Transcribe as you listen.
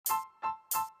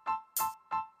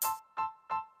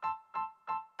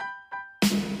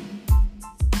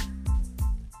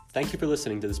Thank you for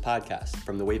listening to this podcast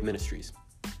from The Wave Ministries.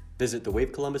 Visit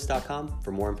thewavecolumbus.com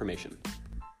for more information.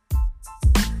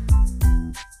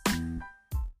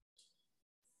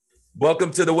 Welcome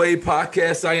to the Wave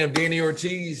Podcast. I am Danny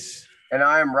Ortiz. And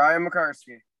I am Ryan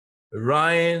Mocarski.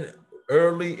 Ryan,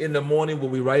 early in the morning will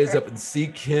we rise up and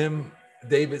seek him?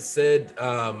 David said,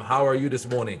 how are you this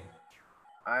morning?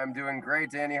 I am doing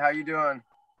great, Danny. How you doing?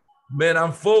 Man,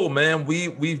 I'm full, man.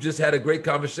 We've just had a great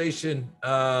conversation.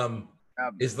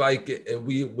 It's like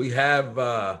we have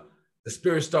the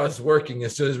Spirit starts working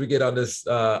as soon as we get on this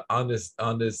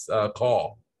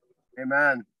call.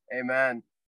 Amen.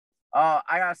 I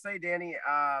gotta say, Danny,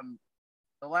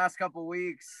 the last couple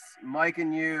weeks, Mike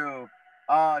and you,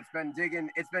 it's been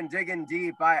digging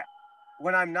deep.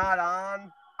 When I'm not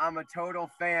on, I'm a total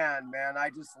fan, man.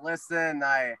 I just listen.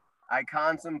 I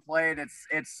contemplate.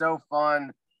 It's so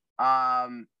fun.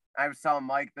 I was telling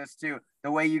Mike this too. The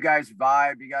way you guys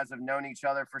vibe, you guys have known each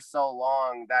other for so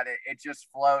long that it just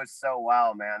flows so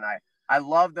well, man. I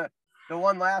love the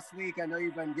one last week. I know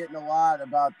you've been getting a lot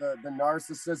about the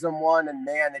narcissism one, and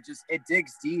man, it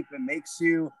digs deep. It makes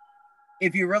you,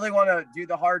 if you really want to do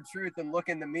the hard truth and look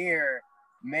in the mirror,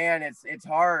 man, it's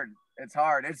hard. It's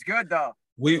hard. It's good though.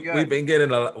 We've been getting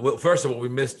first of all, we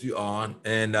missed you on,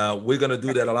 and we're gonna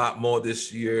do that a lot more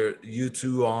this year. You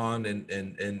two on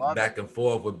and back and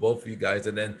forth with both of you guys,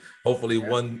 and then hopefully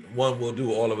one will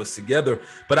do all of us together.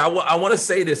 But I want to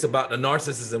say this about the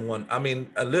narcissism one. I mean,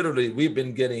 literally,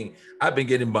 I've been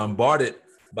getting bombarded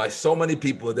by so many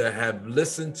people that have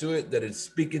listened to it, that is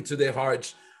speaking to their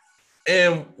hearts,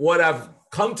 and what I've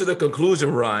come to the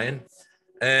conclusion, Ryan,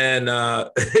 and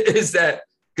is that.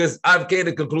 Because I've gained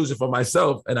a conclusion for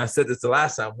myself, and I said this the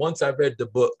last time. Once I read the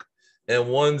book, and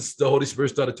once the Holy Spirit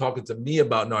started talking to me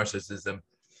about narcissism,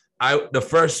 the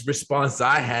first response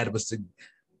I had was to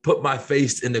put my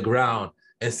face in the ground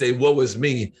and say, "Woe is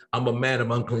me! I'm a man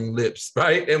of unclean lips,"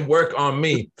 right? And work on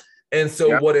me. And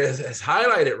so, what has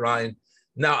highlighted, Ryan.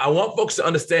 Now, I want folks to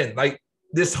understand, like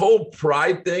this whole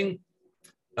pride thing,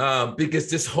 because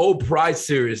this whole pride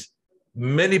series.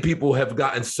 Many people have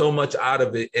gotten so much out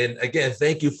of it. And again,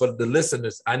 thank you for the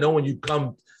listeners. I know when you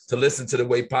come to listen to the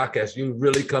Way Podcast, you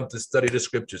really come to study the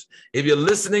scriptures. If you're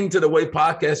listening to the Way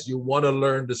Podcast, you want to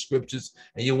learn the scriptures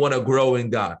and you want to grow in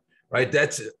God, right?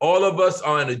 That's all of us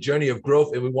are on a journey of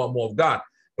growth and we want more of God.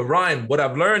 But Ryan, what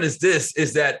I've learned is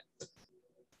that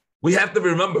we have to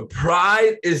remember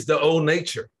pride is the old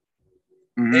nature.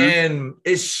 Mm-hmm. And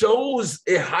it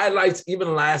highlights even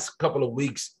the last couple of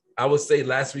weeks. I would say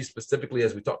last week specifically,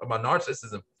 as we talked about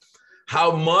narcissism,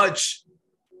 how much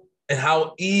and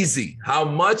how easy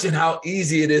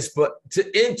it is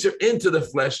to enter into the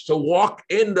flesh, to walk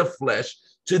in the flesh,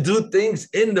 to do things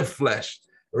in the flesh,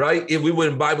 right? If we were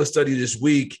in Bible study this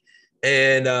week,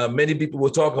 and many people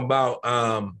were talking about,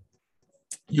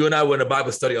 you and I were in a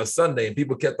Bible study on Sunday, and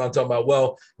people kept on talking about,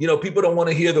 well, people don't want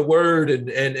to hear the word, and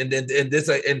this,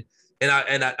 and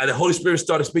the Holy Spirit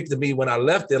started speaking to me when I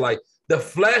left there, like. The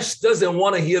flesh doesn't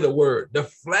want to hear the word. The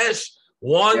flesh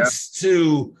wants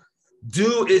to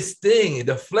do its thing.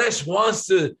 The flesh wants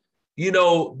to,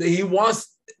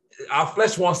 our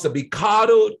flesh wants to be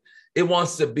coddled. It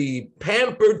wants to be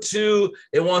pampered to.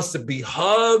 It wants to be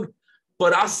hugged.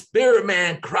 But our spirit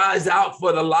man cries out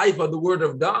for the life of the word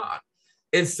of God.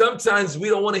 And sometimes we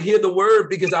don't want to hear the word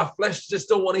because our flesh just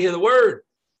don't want to hear the word.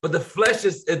 But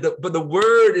the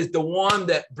word is the one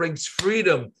that brings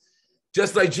freedom.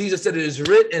 Just like Jesus said, it is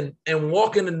written, and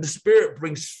walking in the spirit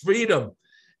brings freedom.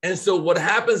 And so what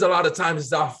happens a lot of times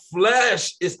is our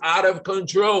flesh is out of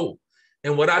control.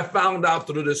 And what I found out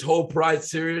through this whole pride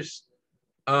series,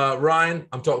 Ryan,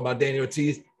 I'm talking about Danny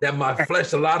Ortiz, that my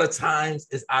flesh a lot of times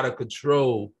is out of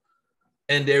control.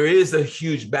 And there is a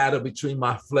huge battle between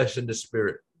my flesh and the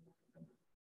spirit.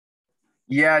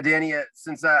 Yeah, Danny,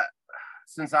 since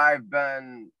I've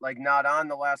been like not on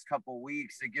the last couple of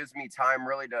weeks, it gives me time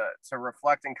really to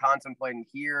reflect and contemplate and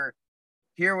hear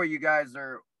what you guys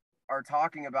are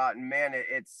talking about. And man,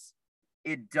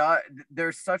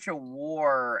 there's such a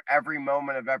war every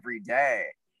moment of every day,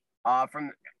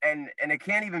 and it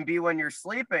can't even be when you're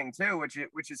sleeping too,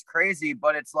 which is crazy.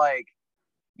 But it's like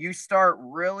you start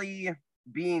really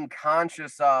being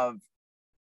conscious of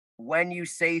when you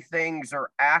say things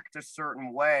or act a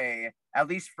certain way. At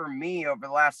least for me, over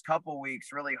the last couple of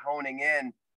weeks, really honing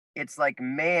in, it's like,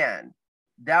 man,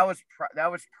 that was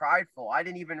prideful. I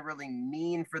didn't even really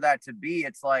mean for that to be.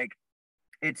 It's like,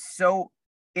 it's sad,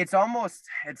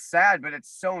 but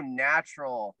it's so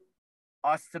natural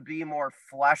us to be more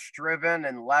flesh driven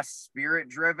and less spirit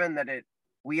driven that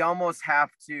we almost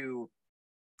have to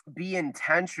be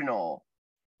intentional,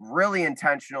 really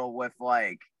intentional with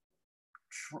like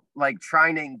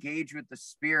trying to engage with the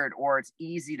spirit, or it's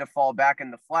easy to fall back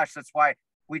in the flesh. That's why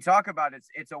we talk about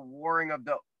it's a warring of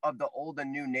the old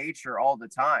and new nature all the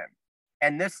time.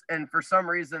 And for some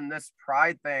reason, this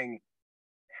pride thing,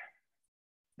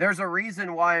 there's a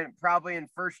reason why probably in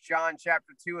 1 John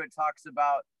chapter 2, it talks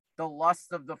about the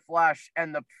lust of the flesh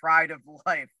and the pride of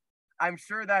life. I'm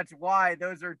sure that's why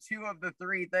those are two of the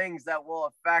three things that will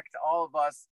affect all of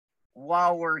us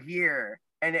while we're here.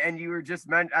 And you were just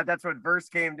mentioned, that's what verse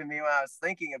came to me when I was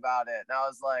thinking about it. And I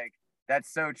was like,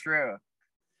 that's so true.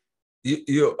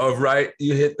 You are right.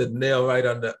 You hit the nail right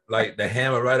on the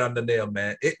hammer right on the nail,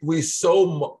 man. We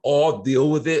so all deal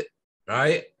with it,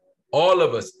 right? All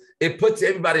of us. It puts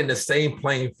everybody in the same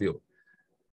playing field.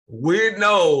 We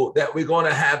know that we're going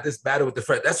to have this battle with the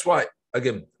flesh. That's why,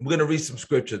 again, we're going to read some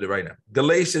scripture right now.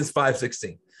 Galatians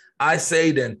 5:16. I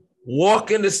say then,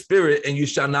 walk in the spirit and you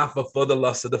shall not fulfill the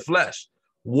lust of the flesh.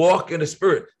 Walk in the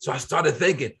spirit. So I started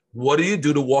thinking, what do you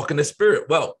do to walk in the spirit?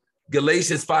 Well,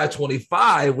 Galatians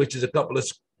 5:25, which is a couple of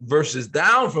verses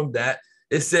down from that,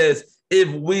 it says, if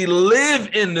we live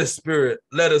in the spirit,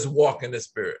 let us walk in the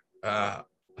spirit.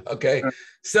 Okay.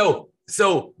 So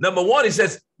number one, he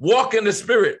says, walk in the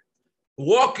spirit.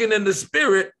 Walking in the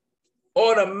spirit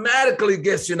automatically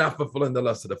gets you not fulfilling the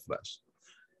lust of the flesh.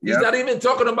 He's not even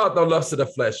talking about the lust of the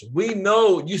flesh. We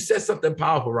know you said something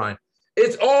powerful, Ryan.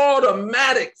 It's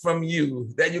automatic from you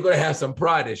that you're going to have some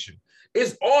pride issue.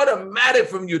 It's automatic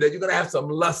from you that you're going to have some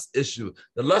lust issue.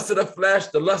 The lust of the flesh,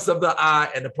 the lust of the eye,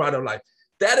 and the pride of life.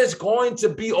 That is going to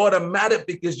be automatic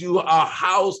because you are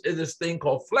housed in this thing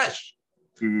called flesh.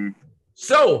 Mm-hmm.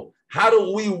 So how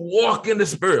do we walk in the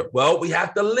spirit? Well, we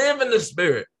have to live in the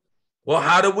spirit. Well,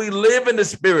 how do we live in the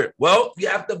spirit? Well, you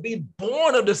have to be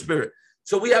born of the spirit.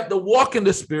 So we have to walk in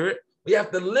the spirit. We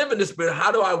have to live in the spirit.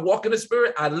 How do I walk in the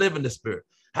spirit? I live in the spirit.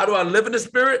 How do I live in the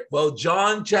spirit? Well,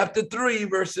 John chapter 3,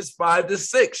 verses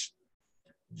 5-6.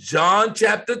 John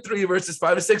chapter 3, verses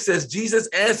 5-6 says, Jesus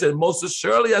answered, most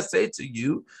assuredly I say to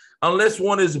you, unless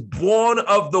one is born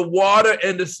of the water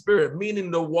and the spirit, meaning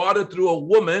the water through a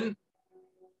woman,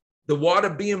 the water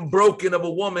being broken of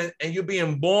a woman, and you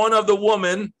being born of the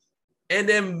woman, and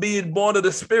then being born of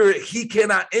the spirit, he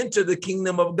cannot enter the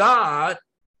kingdom of God.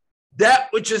 That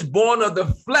which is born of the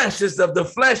flesh is of the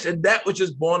flesh, and that which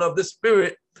is born of the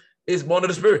spirit is born of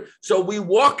the spirit. So we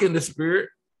walk in the spirit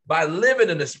by living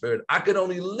in the spirit. I can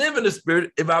only live in the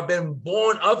spirit if I've been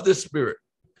born of the spirit.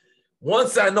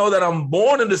 Once I know that I'm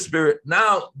born in the spirit,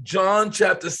 now John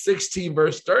chapter 16,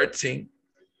 verse 13,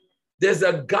 there's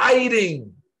a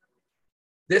guiding,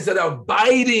 there's an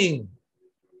abiding.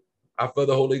 I feel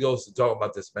the Holy Ghost to talk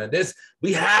about this, man.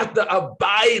 We have to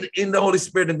abide in the Holy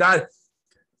Spirit and God.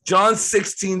 John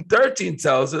 16:13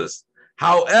 tells us,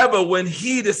 however, when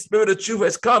he, the Spirit of truth,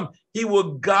 has come, he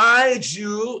will guide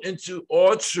you into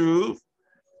all truth,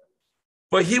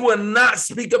 but he will not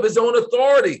speak of his own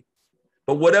authority,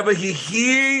 but whatever he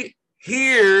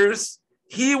hears,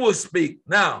 he will speak.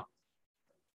 Now,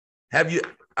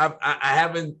 I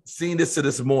haven't seen this to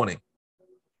this morning.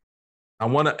 I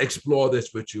want to explore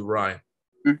this with you, Ryan.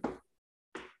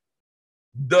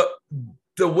 The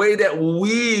way that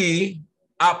we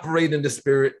operate in the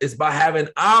spirit is by having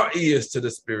our ears to the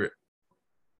spirit.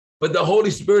 But the Holy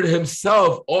Spirit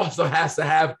himself also has to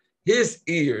have his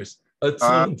ears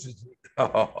attuned to.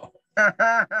 Oh.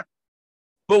 But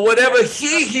whatever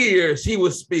he hears, he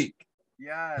will speak.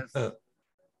 Yes.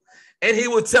 And he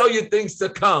will tell you things to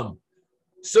come.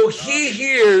 So he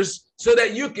hears so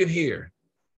that you can hear.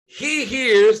 He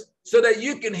hears so that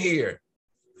you can hear.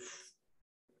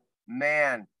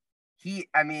 Man,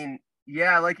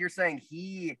 like you're saying,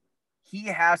 he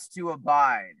has to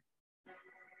abide,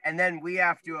 and then we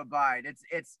have to abide.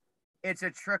 It's a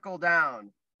trickle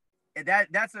down.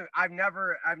 I've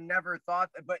never thought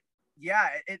that, but yeah,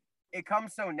 it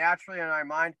comes so naturally in our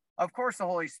mind. Of course, the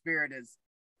Holy Spirit is,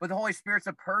 but the Holy Spirit's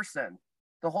a person.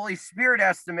 The Holy Spirit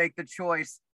has to make the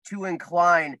choice to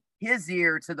incline his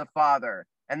ear to the Father,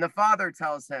 and the Father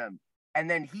tells him, and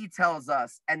then he tells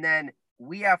us, and then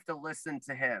we have to listen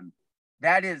to him.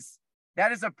 That is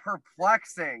a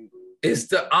perplexing. It's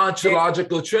the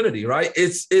ontological trinity, right?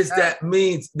 That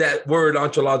means that word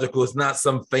ontological is not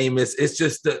some famous, it's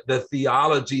just the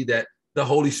theology that the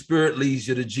Holy Spirit leads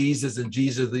you to Jesus and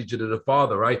Jesus leads you to the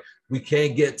Father, right? We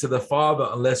can't get to the Father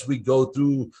unless we go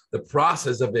through the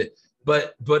process of it.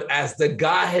 But as the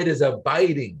Godhead is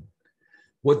abiding,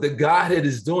 what the Godhead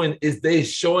is doing is they're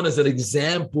showing us an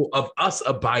example of us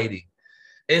abiding.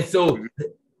 And so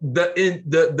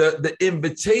the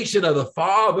invitation of the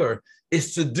Father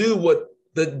is to do what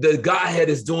the Godhead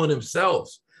is doing himself.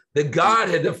 The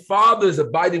Godhead, the Father is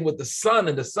abiding with the Son,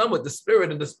 and the Son with the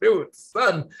Spirit, and the Spirit with the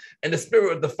Son, and the Spirit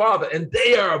with the Father, and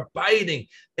they are abiding.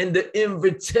 And the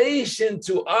invitation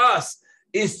to us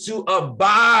is to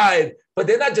abide, but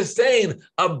they're not just saying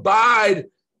abide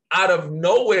out of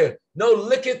nowhere. No,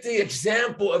 look at the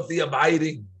example of the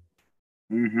abiding.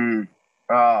 Mm-hmm.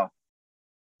 Oh,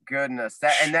 goodness.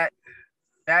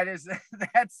 That is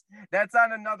that's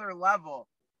on another level.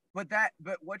 But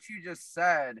what you just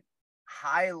said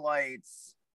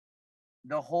highlights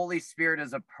the Holy Spirit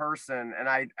as a person,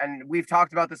 and we've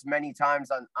talked about this many times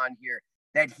on here,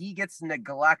 that he gets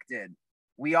neglected.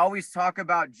 We always talk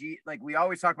about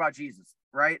Jesus,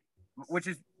 right? Which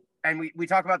is, and we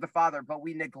talk about the Father, but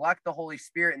we neglect the Holy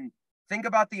Spirit. And think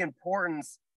about the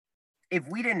importance. If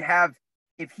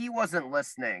he wasn't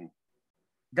listening,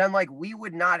 then like we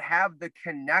would not have the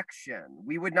connection.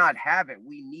 We would not have it.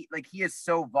 We need, like, he is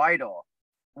so vital.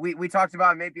 We talked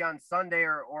about maybe on Sunday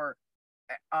or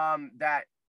that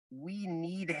we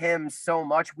need him so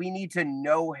much. We need to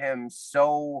know him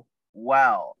so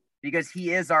well because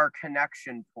he is our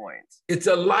connection point. It's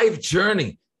a life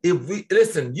journey. If we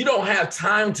listen, you don't have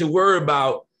time to worry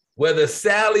about whether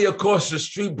Sally across the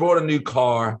street brought a new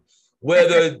car,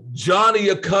 whether Johnny,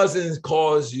 your cousin,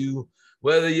 calls you,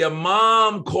 whether your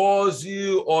mom calls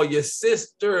you or your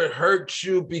sister hurt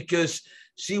you because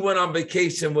she went on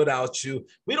vacation without you.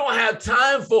 We don't have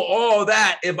time for all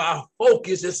that if our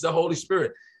focus is the Holy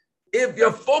Spirit. If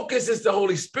your focus is the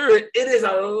Holy Spirit, it is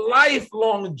a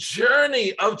lifelong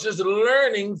journey of just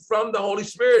learning from the Holy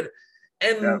Spirit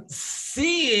and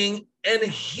seeing and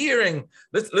hearing.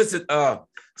 Listen,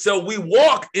 so we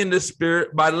walk in the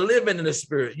Spirit by living in the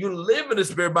Spirit. You live in the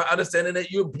Spirit by understanding that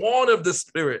you're born of the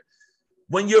Spirit.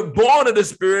 When you're born of the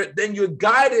Spirit, then you're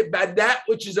guided by that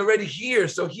which is already here.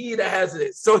 So he that has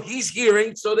it, so he's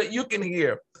hearing so that you can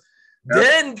hear. Yep.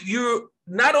 Then you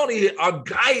not only are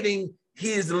guiding,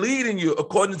 he is leading you.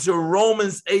 According to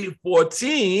Romans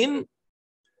 8:14,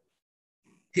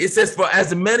 it says, for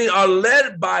as many are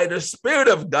led by the Spirit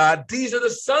of God, these are the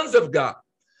sons of God.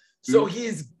 So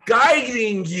he's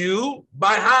guiding you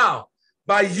by how?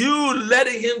 By you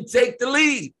letting him take the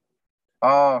lead.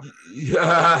 Oh,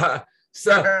 yeah.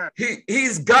 So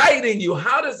he's guiding you.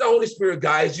 How does the Holy Spirit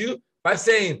guide you? By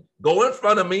saying, go in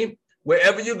front of me.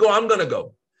 Wherever you go, I'm going to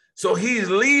go. So he's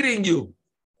leading you.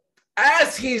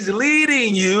 As he's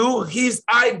leading you, he's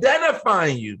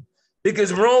identifying you.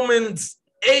 Because Romans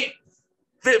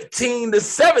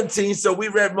 8:15-17, so we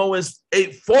read Romans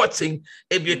 8:14.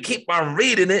 If you keep on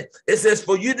reading it, it says,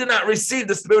 for you did not receive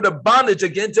the spirit of bondage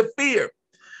again to fear,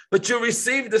 but you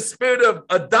received the spirit of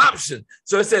adoption.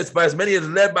 So it says, for as many as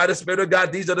led by the Spirit of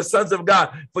God, these are the sons of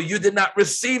God. For you did not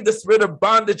receive the spirit of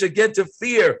bondage again to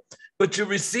fear, but you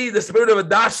received the spirit of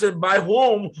adoption, by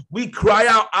whom we cry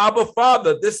out, Abba,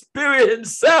 Father. The Spirit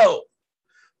himself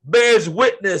bears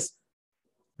witness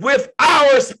with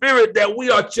our spirit that we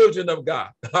are children of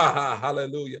God.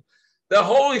 Hallelujah. The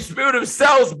Holy Spirit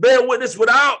himself bears witness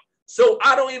without. So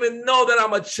I don't even know that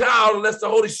I'm a child unless the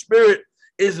Holy Spirit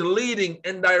is leading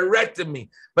and directing me.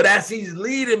 But as he's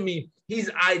leading me, he's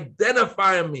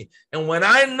identifying me. And when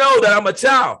I know that I'm a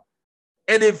child,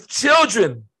 and if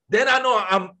children, then I know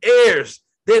I'm heirs,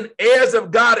 then heirs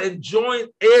of God and joint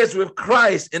heirs with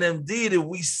Christ. And indeed, if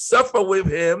we suffer with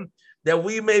him, that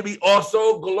we may be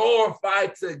also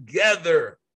glorified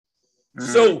together.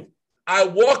 So I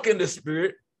walk in the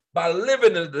Spirit by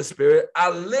living in the Spirit.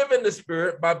 I live in the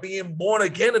Spirit by being born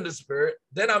again in the Spirit.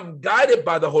 Then I'm guided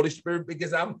by the Holy Spirit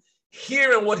because I'm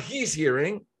hearing what he's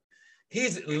hearing.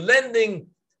 He's lending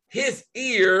his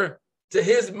ear to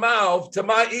his mouth, to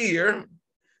my ear.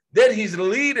 Then he's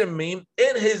leading me.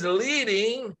 In his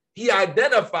leading, he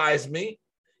identifies me.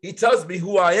 He tells me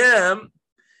who I am.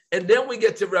 And then we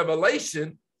get to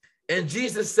Revelation, and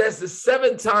Jesus says this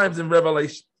 7 times in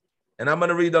Revelation. And I'm going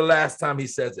to read the last time he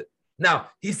says it. Now,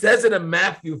 he says it in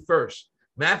Matthew first.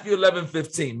 Matthew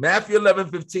 11:15. Matthew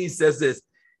 11:15 says this.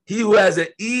 He who has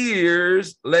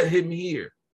ears, let him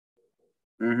hear.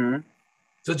 Mm-hmm.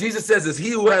 So Jesus says this.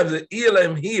 He who has an ear, let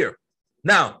him hear.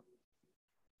 Now,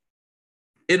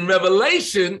 in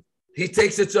Revelation, he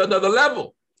takes it to another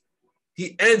level.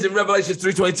 He ends in Revelation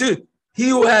 3:22. He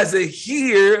who has a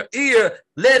ear,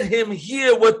 let him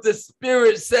hear what the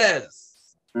Spirit says.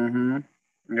 Mm-hmm.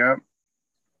 Yep.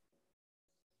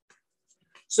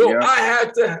 So yep.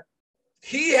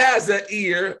 He has an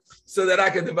ear so that I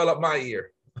can develop my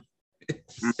ear.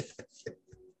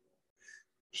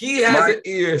 He has an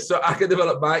ear so I can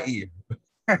develop my ear.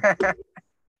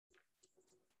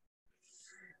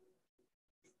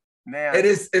 Man.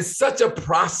 It's such a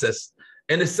process.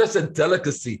 And it's such a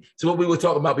delicacy. So what we were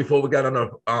talking about before we got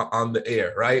on the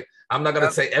air, right? I'm not going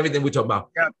to say everything we talk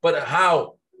about, but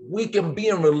how we can be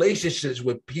in relationships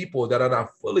with people that are not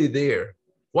fully there.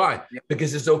 Why?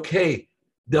 Because it's okay.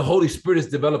 The Holy Spirit is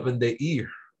developing their ear.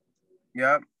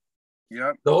 Yep.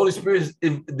 The Holy Spirit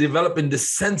is developing the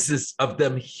senses of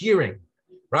them hearing,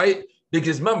 right?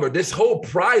 Because remember, this whole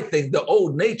pride thing, the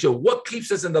old nature, what keeps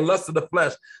us in the lust of the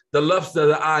flesh, the lust of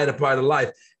the eye, and the pride of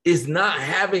life, is not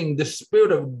having the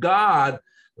Spirit of God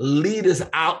lead us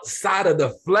outside of the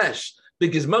flesh.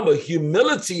 Because remember,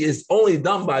 humility is only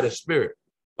done by the Spirit.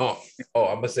 Oh,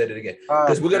 I'm going to say that again,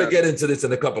 because we're going to get into this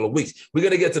in a couple of weeks. We're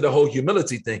going to get to the whole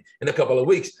humility thing in a couple of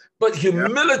weeks. But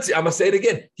humility, I'm going to say it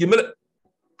again. Humility.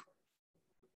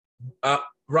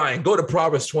 Ryan, go to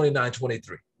Proverbs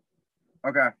 29:23.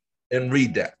 Okay. And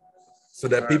read that so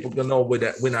that people can know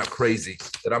we're not crazy,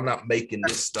 that I'm not making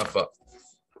this stuff up.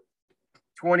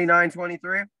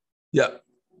 29:23? Yeah.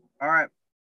 All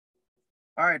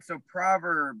right. So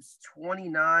Proverbs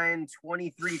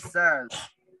 29:23 says,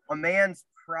 a man's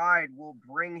pride will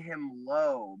bring him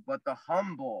low, but the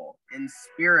humble in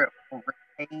spirit will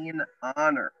retain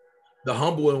honor. The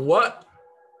humble in what?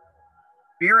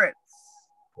 Spirits.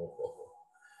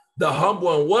 The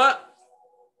humble in what?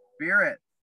 Spirit.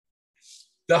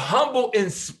 The humble in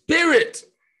spirit.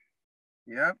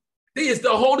 Yep. See, it's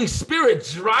the Holy Spirit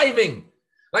driving.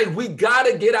 Like, we got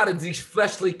to get out of these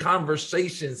fleshly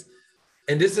conversations.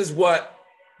 And this is what,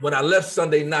 when I left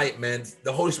Sunday night, man,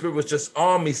 the Holy Spirit was just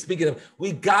on me speaking of.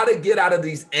 We got to get out of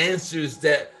these answers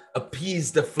that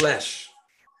appease the flesh,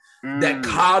 that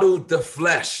coddle the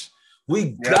flesh.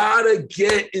 We got to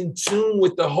get in tune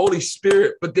with the Holy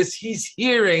Spirit, because he's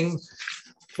hearing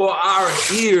for our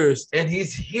ears, and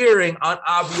he's hearing on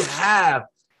our behalf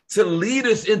to lead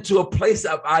us into a place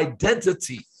of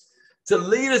identity, to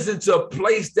lead us into a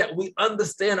place that we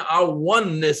understand our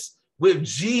oneness with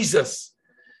Jesus.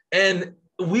 And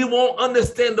we won't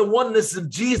understand the oneness of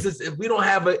Jesus if we don't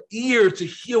have an ear to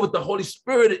hear what the Holy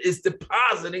Spirit is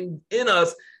depositing in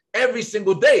us every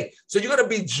single day. So you're going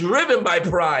to be driven by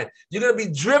pride. You're going to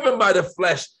be driven by the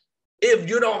flesh if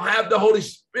you don't have the Holy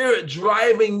Spirit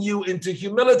driving you into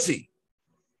humility.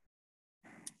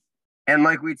 And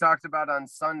like we talked about on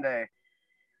Sunday,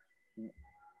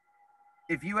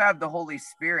 if you have the Holy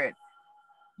Spirit,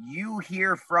 you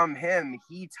hear from him.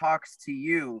 He talks to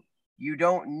you. You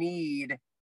don't need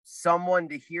someone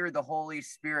to hear the Holy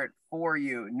Spirit for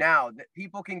you. Now, that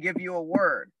people can give you a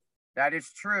word. That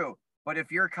is true. But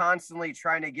if you're constantly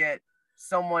trying to get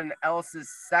someone else's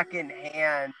second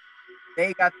hand,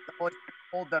 they got the Holy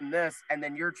Spirit told them this, and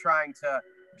then you're trying to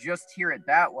just hear it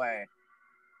that way.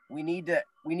 We need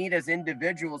as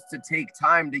individuals to take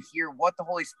time to hear what the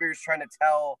Holy Spirit is trying to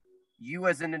tell you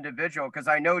as an individual. Because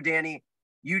I know, Danny,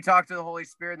 you talk to the Holy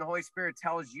Spirit, and the Holy Spirit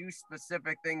tells you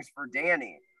specific things for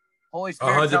Danny. Holy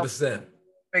Spirit 100%. Tells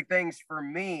specific things for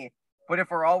me. But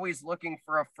if we're always looking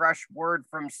for a fresh word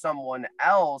from someone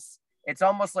else, it's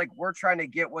almost like we're trying to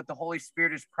get what the Holy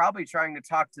Spirit is probably trying to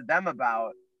talk to them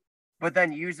about, but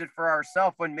then use it for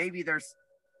ourselves, when maybe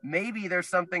there's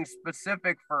something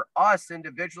specific for us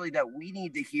individually that we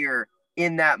need to hear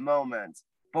in that moment.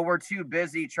 But we're too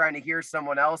busy trying to hear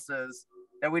someone else's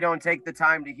that we don't take the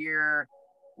time to hear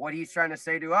what he's trying to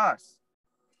say to us.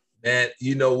 Man,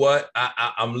 you know what?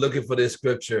 I'm looking for this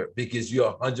scripture, because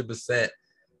you're 100%.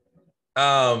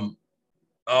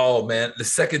 Oh man, the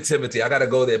 2 Timothy, I got to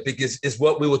go there, because it's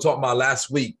what we were talking about last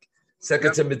week. 2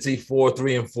 Timothy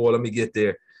 4:3-4. Let me get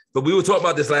there. But we were talking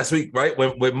about this last week, right?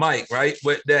 With Mike, right?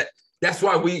 That's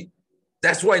why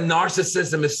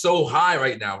narcissism is so high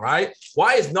right now, right?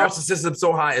 Why is narcissism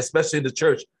so high, especially in the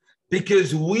church?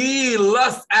 Because we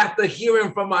lust after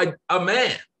hearing from a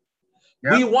man.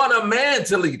 Yep. We want a man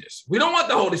to lead us. We don't want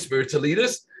the Holy Spirit to lead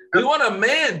us. We want a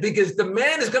man, because the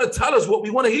man is going to tell us what we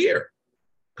want to hear.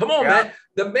 Come on, man.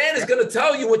 The man is going to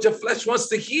tell you what your flesh wants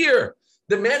to hear.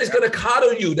 The man is going to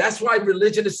coddle you. That's why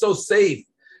religion is so safe.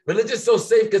 Religion is so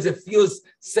safe because it feels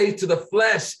safe to the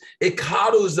flesh. It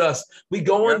coddles us. We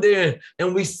go in there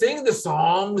and we sing the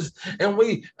songs, and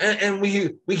we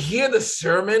hear the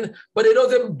sermon, but it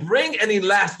doesn't bring any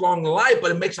last long life,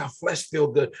 but it makes our flesh feel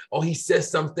good. Oh, he says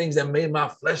some things that made my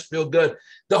flesh feel good.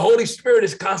 The Holy Spirit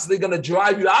is constantly going to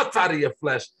drive you outside of your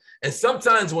flesh. And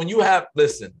sometimes when you have,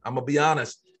 listen, I'm going to be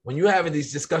honest, when you're having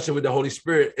these discussions with the Holy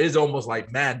Spirit, it's almost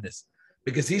like madness,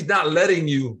 because he's not letting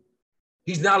you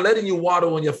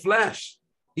waddle in your flesh.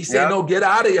 He's saying, no, get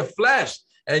out of your flesh.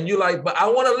 And you're like, but I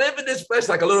want to live in this flesh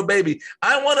like a little baby.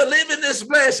 I want to live in this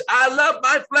flesh. I love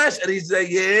my flesh. And he said,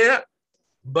 yeah,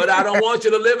 but I don't want you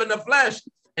to live in the flesh.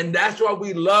 And that's why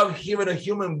we love hearing a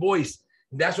human voice.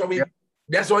 That's why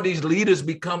That's why these leaders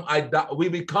they become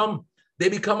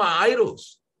our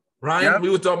idols. Ryan, we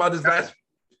were talking about this last.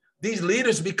 These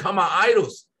leaders become our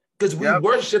idols because we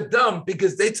worship them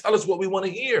because they tell us what we want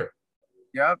to hear.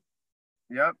 Yep.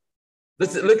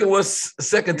 Listen, look at what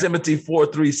 2 Timothy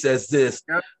 4:3 says this.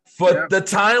 For the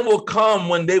time will come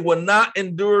when they will not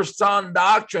endure sound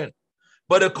doctrine,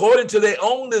 but according to their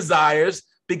own desires,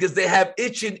 because they have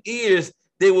itching ears,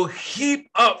 they will heap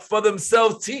up for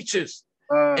themselves teachers,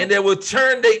 and they will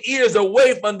turn their ears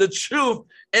away from the truth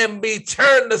and be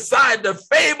turned aside to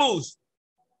fables.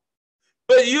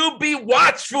 But you be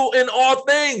watchful in all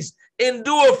things,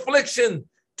 endure affliction,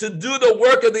 to do the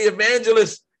work of the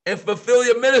evangelist and fulfill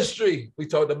your ministry. We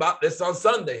talked about this on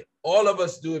Sunday. All of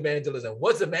us do evangelism.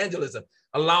 What's evangelism?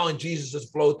 Allowing Jesus to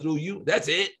flow through you. That's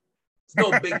it. It's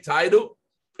no big title.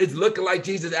 It's looking like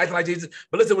Jesus, acting like Jesus.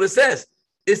 But listen what it says.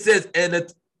 It says,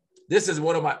 and this is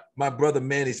one of my brother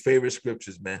Manny's favorite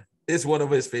scriptures, man. It's one of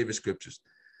his favorite scriptures.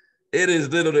 It is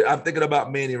literally, I'm thinking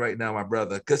about Manny right now, my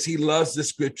brother, because he loves the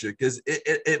scripture, because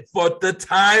it for the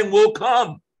time will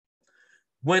come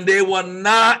when they will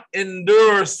not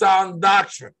endure sound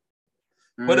doctrine,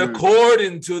 but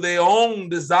according to their own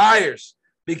desires,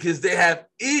 because they have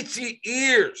itchy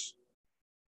ears,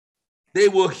 they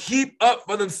will heap up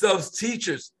for themselves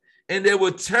teachers, and they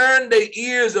will turn their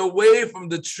ears away from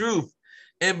the truth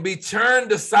and be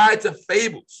turned aside to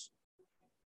fables.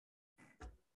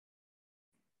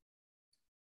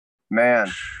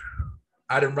 Man,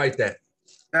 I didn't write that.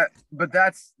 But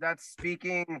that's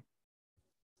speaking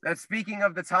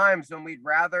of the times when we'd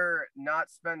rather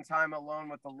not spend time alone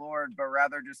with the Lord, but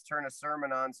rather just turn a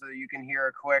sermon on so that you can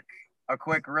hear a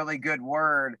quick, really good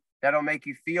word that'll make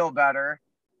you feel better.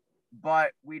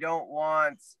 But we don't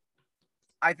want,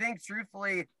 I think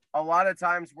truthfully, a lot of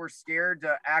times we're scared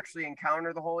to actually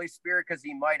encounter the Holy Spirit because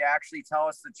he might actually tell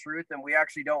us the truth and we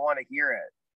actually don't want to hear it.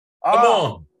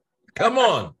 Come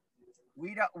on.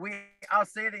 I'll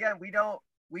say it again. We don't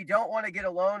want to get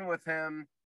alone with him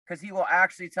because he will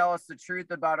actually tell us the truth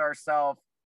about ourselves.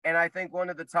 And I think one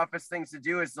of the toughest things to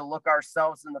do is to look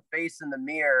ourselves in the face in the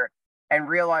mirror and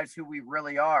realize who we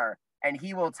really are. And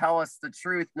he will tell us the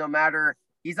truth, no matter,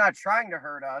 he's not trying to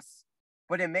hurt us,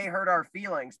 but it may hurt our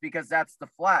feelings because that's the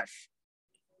flesh.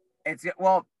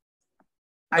 It'll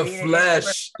affect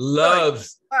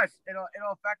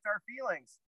our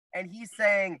feelings. And he's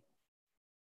saying,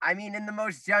 in the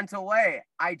most gentle way,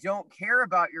 I don't care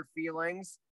about your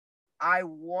feelings. I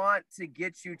want to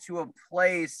get you to a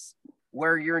place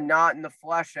where you're not in the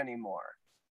flesh anymore.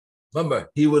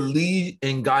 Remember, he will lead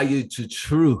and guide you to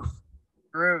truth.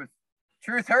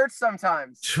 Truth hurts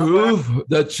sometimes.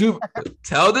 The truth.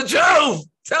 Tell the truth.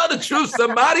 Tell the truth,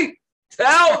 somebody.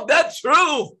 Tell the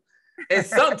truth. And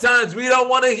sometimes we don't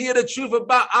want to hear the truth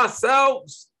about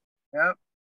ourselves. Yep.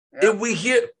 If we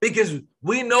hear, because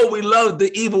we know we love the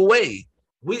evil way.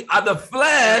 The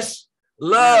flesh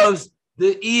loves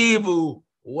the evil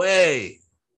way.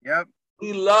 Yep.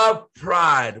 We love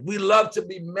pride. We love to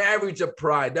be married to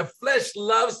pride. The flesh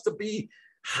loves to be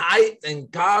hyped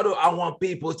and coddled. I want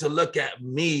people to look at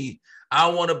me. I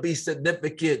want to be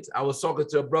significant. I was talking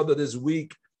to a brother this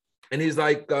week, and he's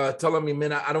like telling me,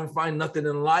 man, I don't find nothing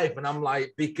in life. And I'm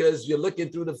like, because you're looking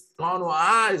through the carnal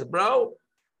eyes, bro.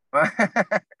 But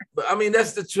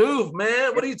that's the truth,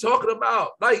 man. What are you talking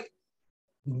about? I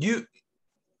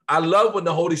love when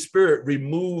the Holy Spirit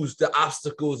removes the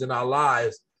obstacles in our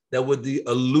lives that were the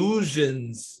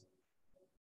illusions.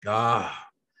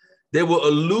 There were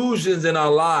illusions in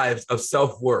our lives of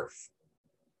self-worth.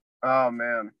 Oh,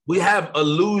 man. We have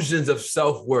illusions of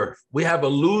self-worth. We have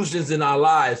illusions in our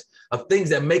lives of things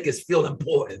that make us feel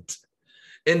important.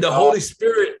 And the Holy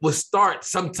Spirit will start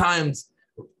sometimes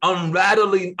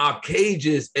unrattling our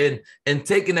cages and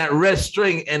taking that red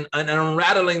string and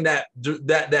unrattling that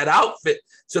outfit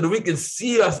so that we can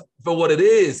see us for what it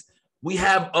is. We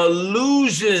have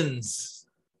illusions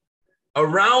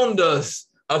around us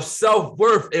of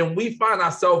self-worth, and we find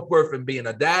our self-worth in being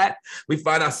a dad. We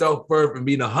find our self-worth in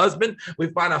being a husband. We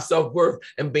find our self-worth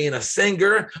in being a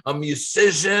singer, a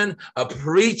musician, a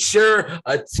preacher,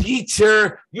 a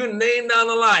teacher, you name down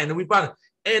the line.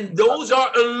 And those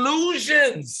are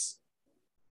illusions.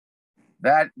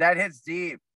 That hits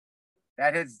deep.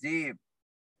 That hits deep.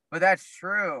 But that's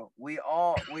true. We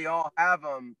all have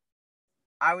them.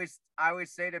 I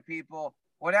always say to people,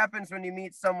 what happens when you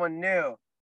meet someone new?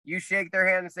 You shake their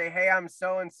hand and say, hey, I'm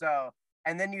so-and-so.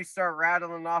 And then you start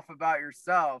rattling off about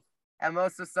yourself. And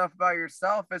most of the stuff about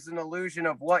yourself is an illusion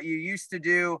of what you used to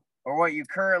do or what you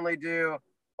currently do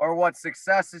or what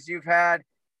successes you've had.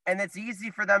 And it's easy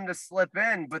for them to slip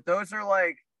in, but those are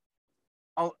like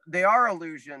oh, they are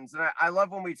illusions. And I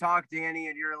love when we talk, Danny,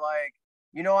 and you're like,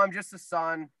 I'm just a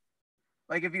son.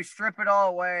 Like if you strip it all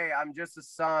away, I'm just a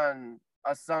son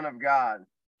of God.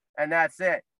 And that's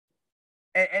it.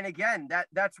 And again,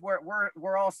 that's where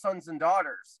we're all sons and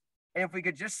daughters. And if we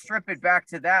could just strip it back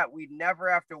to that, we'd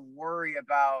never have to worry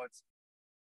about,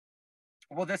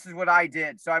 well, this is what I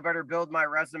did, so I better build my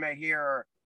resume here. Or,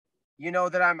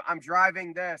 that I'm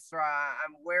driving this, or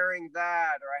I'm wearing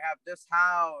that, or I have this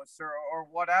house, or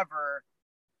whatever.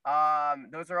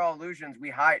 Those are all illusions.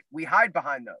 We hide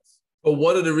behind those. But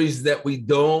one of the reasons that we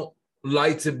don't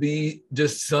like to be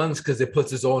just sons, because it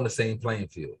puts us all in the same playing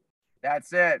field.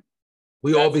 That's it.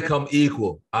 We all become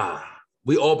equal.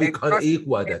 We all become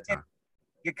equal at that time.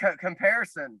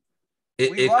 Comparison.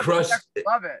 It crushes.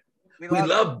 Love it. We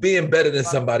love being better than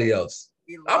somebody else.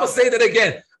 I'm going to say that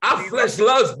again. Our flesh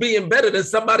loves being better than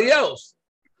somebody else.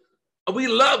 We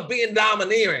love being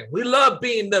domineering. We love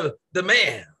being the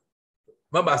man.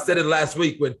 Remember, I said it last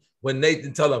week when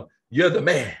Nathan told him, you're the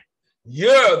man.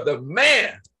 You're the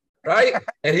man, right?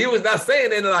 And he was not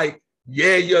saying it like,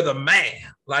 yeah, you're the man,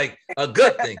 like a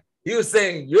good thing. He was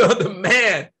saying, you're the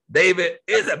man, David,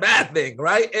 is a bad thing,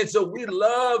 right? And so we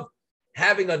love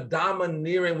having a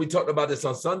domineering. We talked about this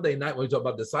on Sunday night when we talked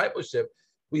about discipleship.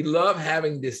 We love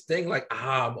having this thing like,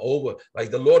 I'm over. Like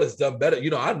the Lord has done better.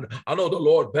 I know the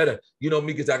Lord better. Me,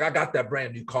 because like I got that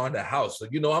brand new car in the house. So,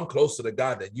 I'm closer to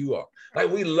God than you are. Like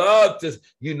we love to,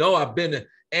 I've been,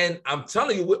 and I'm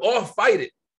telling you, we all fight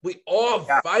it. We all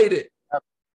fight it.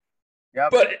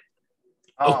 Yep. But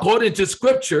according to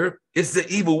scripture, it's the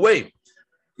evil way.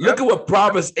 Look at what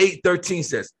Proverbs 8:13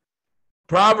 says.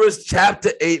 Proverbs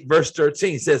chapter 8, verse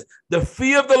 13 says, the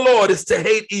fear of the Lord is to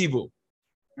hate evil.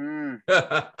 I'm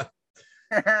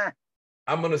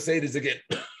going to say this again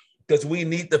because we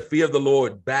need the fear of the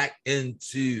Lord back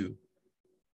into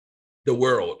the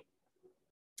world.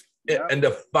 And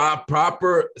the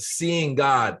proper seeing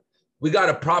God. We got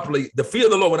to properly, the fear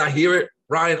of the Lord, when I hear it,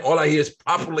 Ryan, all I hear is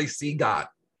properly see God.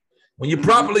 When you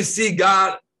properly see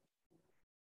God,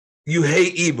 you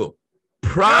hate evil.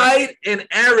 Pride and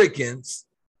arrogance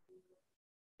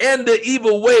and the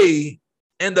evil way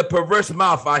and the perverse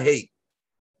mouth I hate.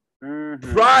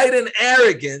 Pride and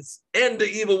arrogance and the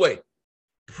evil way.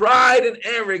 Pride and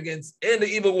arrogance and the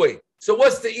evil way. So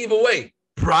what's the evil way?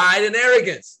 Pride and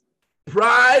arrogance.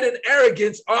 Pride and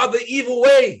arrogance are the evil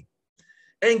way.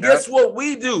 And guess what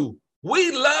we do?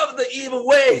 We love the evil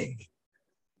way.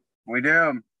 We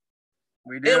do.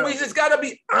 And we just got to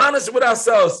be honest with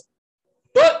ourselves.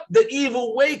 But the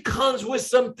evil way comes with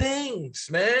some things,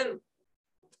 man.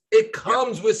 It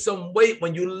comes with some weight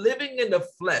when you're living in the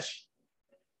flesh.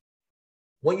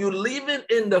 When you're living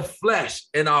in the flesh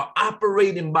and are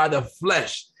operating by the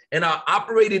flesh and are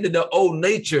operating in the old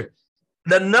nature,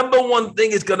 the number one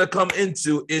thing it's going to come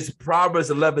into is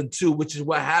Proverbs 11:2, which is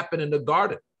what happened in the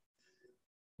garden.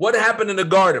 What happened in the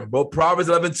garden, bro? Proverbs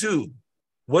 11:2.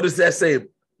 What does that say,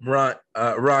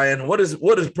 Ryan? What does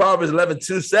Proverbs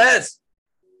 11:2 says?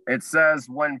 It says,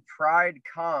 when pride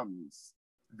comes,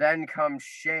 then comes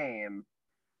shame,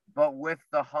 but with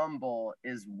the humble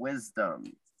is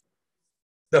wisdom.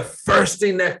 The first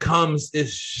thing that comes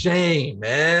is shame,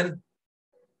 man.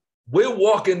 We're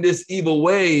walking this evil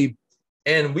way,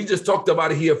 and we just talked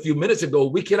about it here a few minutes ago.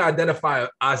 We can identify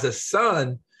as a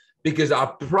son because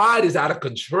our pride is out of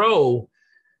control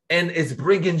and it's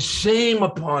bringing shame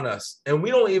upon us. And we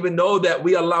don't even know that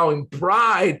we're allowing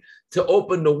pride to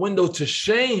open the window to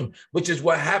shame, which is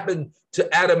what happened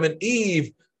to Adam and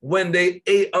Eve when they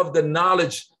ate of the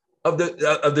knowledge of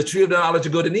the tree of the knowledge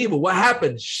of good and evil. What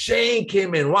happened? Shame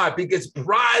came in. Why? Because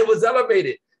pride was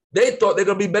elevated. They thought they're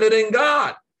going to be better than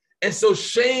God. And so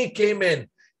shame came in,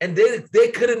 and they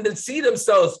couldn't see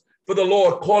themselves for the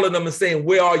Lord calling them and saying,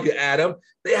 where are you, Adam?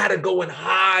 They had to go and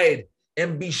hide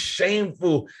and be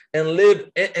shameful and live.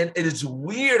 And it is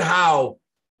weird how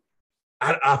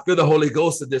I feel the Holy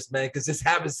Ghost of this, man, because this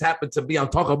happened to me. I'm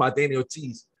talking about Danny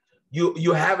Ortiz.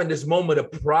 You're having this moment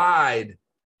of pride.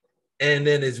 And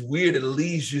then it's weird. It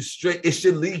leads you straight. It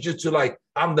should lead you to like,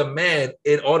 I'm the man.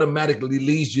 It automatically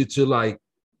leads you to like,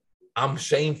 I'm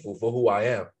shameful for who I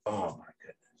am. Oh my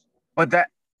goodness.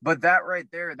 But that right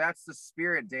there, that's the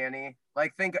spirit, Danny.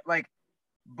 Like think like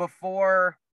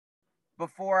before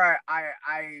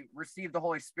I received the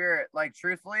Holy Spirit, like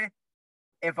truthfully,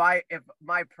 if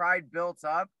my pride built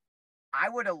up, I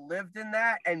would have lived in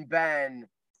that and been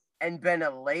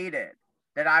elated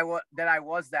that I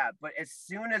was that. But as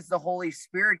soon as the Holy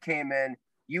Spirit came in,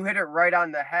 you hit it right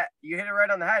on the head. You hit it right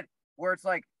on the head where it's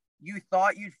like you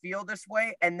thought you'd feel this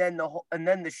way, and then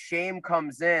the shame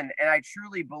comes in. And I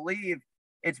truly believe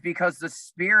it's because the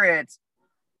Spirit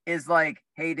is like,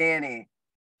 hey, Danny,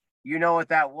 you know what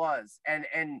that was. And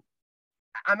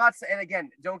I'm not saying, and again,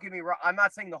 don't get me wrong, I'm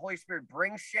not saying the Holy Spirit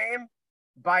brings shame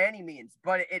by any means,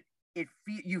 but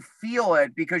you feel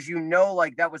it because you know,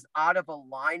 like, that was out of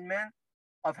alignment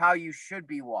of how you should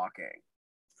be walking.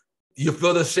 You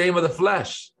feel the shame of the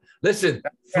flesh. Listen,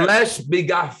 flesh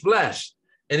begot flesh.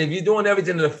 And if you're doing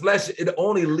everything in the flesh, it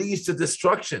only leads to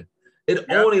destruction. It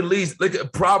only leads,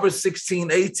 like Proverbs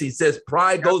 16:18 says,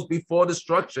 pride goes before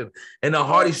destruction, and a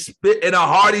hearty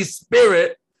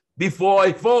spirit before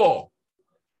a fall.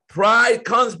 Pride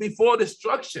comes before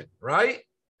destruction, right?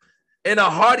 And a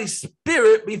hearty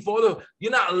spirit before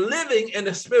you're not living in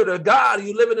the spirit of God,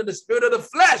 you're living in the spirit of the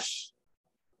flesh.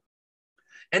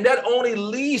 And that only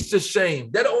leads to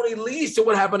shame. That only leads to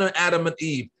what happened to Adam and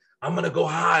Eve. I'm going to go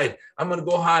hide. I'm going to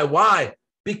go hide. Why?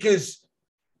 Because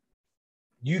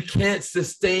you can't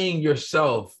sustain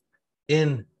yourself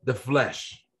in the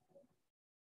flesh.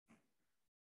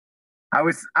 I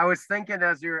was thinking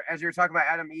as you're talking about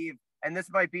Adam and Eve, and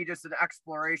this might be just an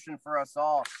exploration for us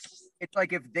all. It's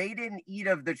like, if they didn't eat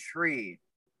of the tree,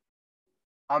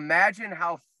 imagine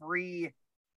how free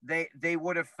they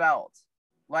would have felt.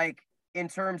 Like, in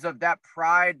terms of that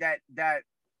pride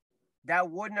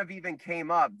that wouldn't have even came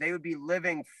up. They would be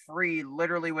living free,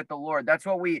 literally, with the Lord. That's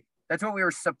what we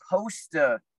were supposed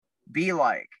to be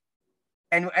like.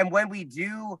 And when we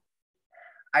do,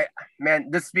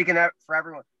 this speaking for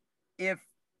everyone,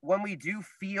 when we do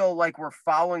feel like we're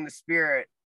following the Spirit,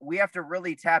 we have to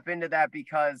really tap into that,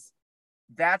 because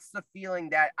that's the feeling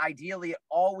that ideally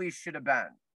always should have been.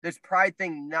 This pride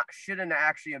thing shouldn't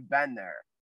actually have been there.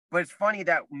 But it's funny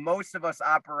that most of us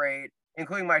operate,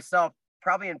 including myself,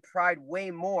 probably in pride way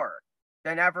more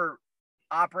than ever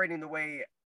operating the way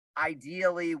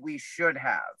ideally we should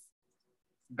have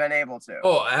been able to.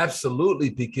 Oh,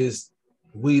 absolutely, because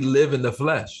we live in the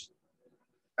flesh.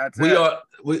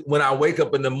 When I wake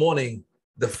up in the morning,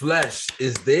 the flesh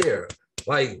is there.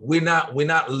 Like, we're not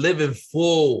living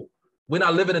full. We're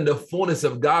not living in the fullness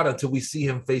of God until we see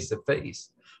him face to face.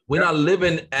 We're not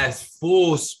living as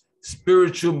full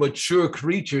spiritual, mature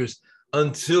creatures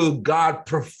until God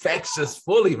perfects us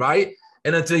fully, right?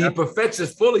 And until he perfects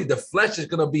us fully, the flesh is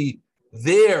going to be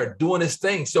there doing its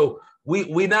thing. So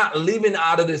we're not leaving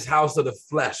out of this house of the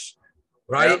flesh,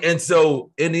 right? And so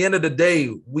in the end of the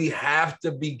day, we have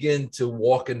to begin to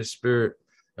walk in the Spirit,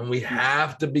 and we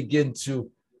have to begin to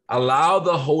allow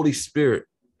the Holy Spirit,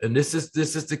 and this is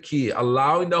the key,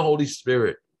 allowing the Holy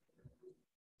Spirit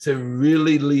to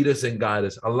really lead us and guide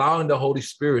us, allowing the Holy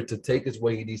Spirit to take us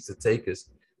where he needs to take us,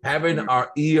 having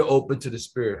our ear open to the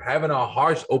Spirit, having our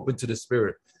hearts open to the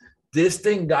Spirit. This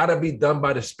thing got to be done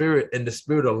by the Spirit and the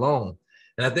Spirit alone.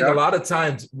 And I think a lot of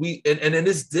times and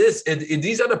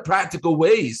these are the practical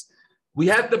ways. We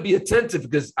have to be attentive,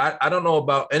 because I don't know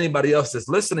about anybody else that's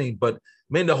listening, but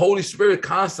man, the Holy Spirit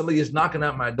constantly is knocking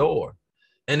at my door.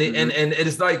 And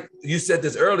it's like you said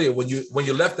this earlier, when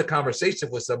you left the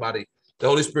conversation with somebody, the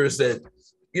Holy Spirit said,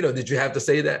 did you have to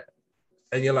say that?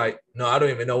 And you're like, no, I don't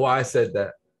even know why I said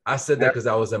that. I said that because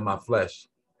I was in my flesh.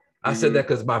 I said that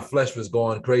because my flesh was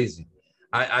going crazy.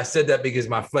 I said that because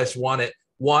my flesh wanted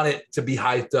to be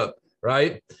hyped up,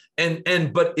 right?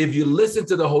 But if you listen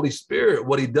to the Holy Spirit,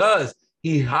 what he does,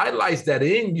 he highlights that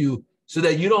in you so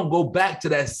that you don't go back to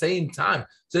that same time,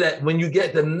 so that when you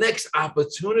get the next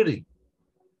opportunity,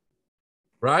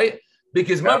 right?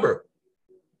 Because remember,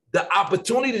 the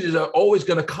opportunities are always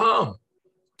going to come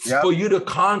for you to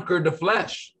conquer the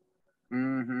flesh.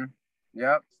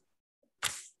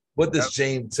 What does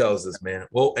James tells us, man?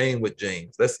 We'll aim with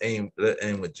James. Let's aim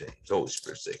with James. Holy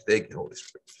Spirit sake. Thank you, Holy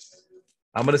Spirit.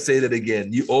 I'm going to say that again.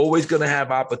 You're always going to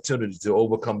have opportunity to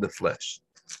overcome the flesh.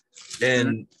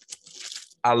 And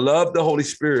I love the Holy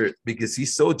Spirit because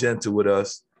he's so gentle with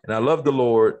us. And I love the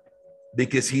Lord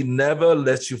because he never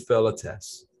lets you fail a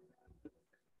test.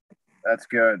 That's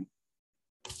good.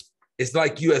 It's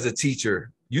like you as a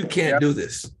teacher, you can't do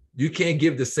this. You can't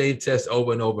give the same test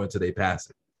over and over until they pass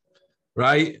it,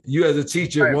 right? You as a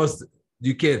teacher,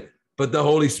 you can't, but the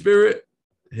Holy Spirit,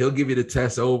 he'll give you the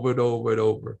test over and over and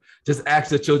over. Just ask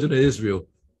the children of Israel,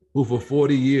 who for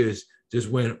 40 years just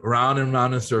went round and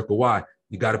round in a circle. Why?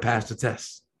 You got to pass the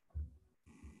test.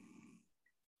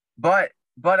 But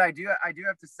I do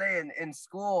have to say, in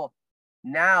school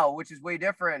now, which is way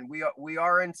different, we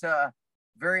are into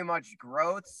very much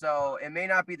growth. So it may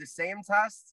not be the same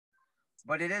test,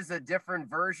 but it is a different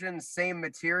version, same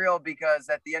material, because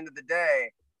at the end of the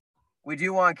day, we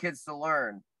do want kids to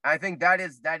learn. I think that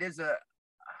is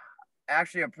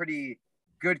actually a pretty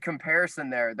good comparison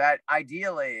there, that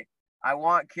ideally I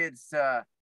want kids to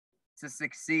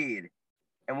succeed.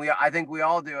 And I think we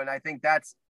all do. And I think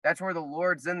that's that's where the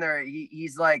Lord's in there.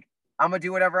 He's like, I'm gonna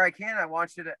do whatever I can. I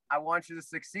want you to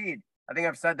succeed. I think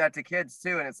I've said that to kids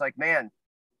too. And it's like, man,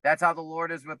 that's how the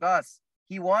Lord is with us.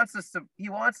 He wants us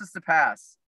to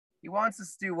pass. He wants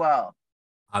us to do well.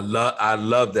 I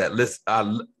love that.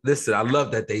 Listen, I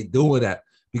love that they doing that,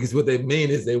 because what they mean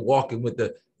is they walking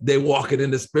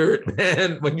in the spirit,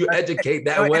 man. When you educate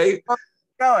that way,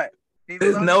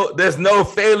 there's no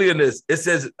failure in this. It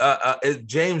says,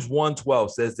 James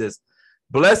 1:12 says this: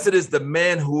 blessed is the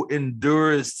man who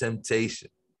endures temptation.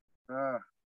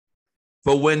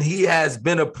 For when he has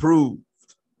been approved,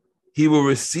 he will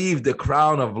receive the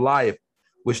crown of life,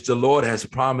 which the Lord has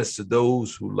promised to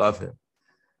those who love him.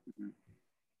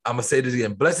 I'm going to say this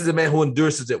again. Blessed is the man who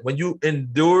endures it. When you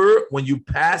endure, when you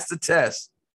pass the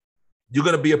test, you're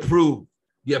going to be approved.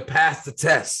 You pass the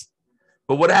test.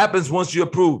 But what happens once you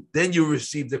approve? Then you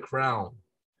receive the crown.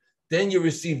 Then you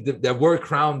receive that word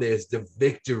crown there is the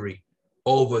victory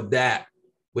over that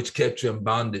which kept you in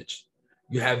bondage.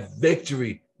 You have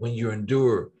victory when you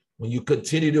endure, when you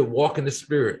continue to walk in the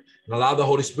Spirit and allow the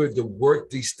Holy Spirit to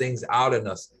work these things out in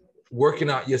us,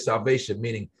 working out your salvation,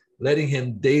 meaning letting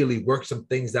him daily work some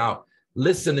things out,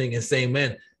 listening and saying,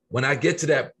 man, when I get to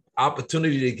that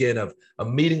opportunity again of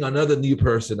meeting another new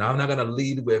person, I'm not going to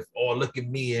lead with, oh, look at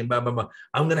me and blah, blah, blah.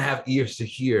 I'm going to have ears to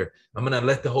hear. I'm going to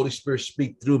let the Holy Spirit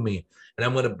speak through me. And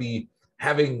I'm going to be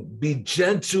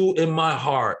gentle in my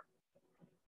heart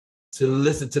to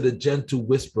listen to the gentle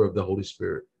whisper of the Holy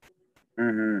Spirit.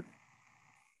 Mm-hmm.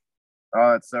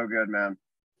 Oh, that's so good, man.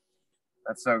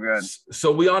 That's so good.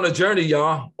 So we on a journey,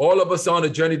 y'all. All of us on a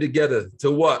journey together to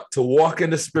what? To walk in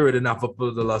the Spirit and not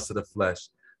fulfill the lust of the flesh.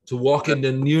 To walk in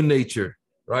the new nature,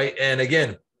 right? And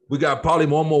again, we got probably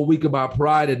one more week about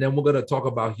pride, and then we're going to talk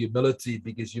about humility,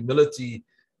 because humility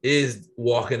is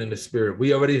walking in the Spirit.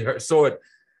 We already saw it.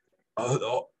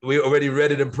 We already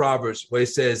read it in Proverbs, where it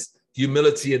says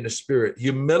humility in the Spirit.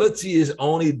 Humility is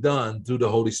only done through the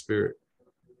Holy Spirit.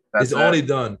 It's only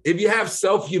done. If you have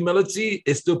self-humility,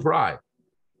 it's still pride.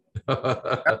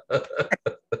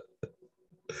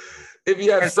 If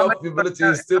you have self-humility,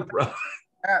 it's still pride.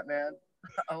 That, man.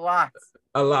 A lot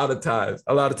of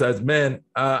times, man.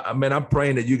 I'm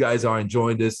praying that you guys are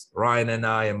enjoying this. Ryan and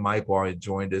I and Mike are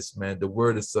enjoying this, man. The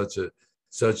word is such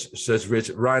rich.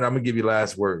 Ryan, I'm gonna give you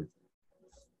last word.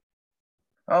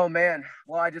 Oh man,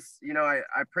 well, I just,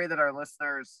 I pray that our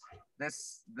listeners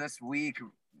this week,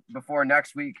 before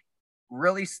next week,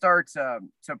 really start to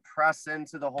press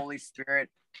into the Holy Spirit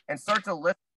and start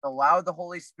to allow the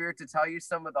Holy Spirit to tell you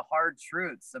some of the hard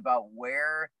truths about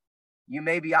where you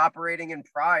may be operating in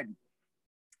pride.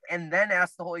 And then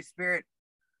ask the Holy Spirit,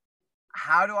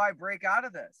 how do I break out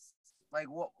of this? Like,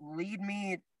 what lead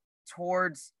me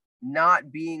towards not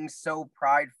being so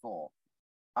prideful?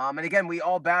 And again, we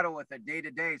all battle with it day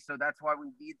to day. So that's why we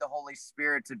need the Holy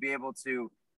Spirit to be able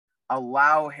to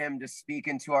allow him to speak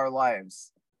into our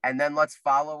lives. And then let's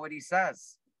follow what he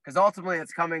says. Because ultimately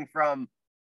it's coming from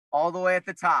all the way at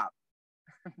the top.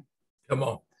 Come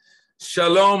on.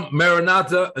 Shalom,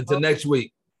 Maranatha, until next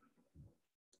week.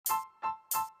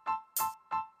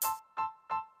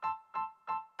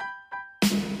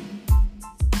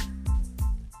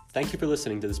 Thank you for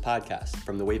listening to this podcast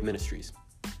from The Wave Ministries.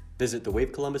 Visit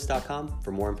thewavecolumbus.com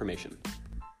for more information.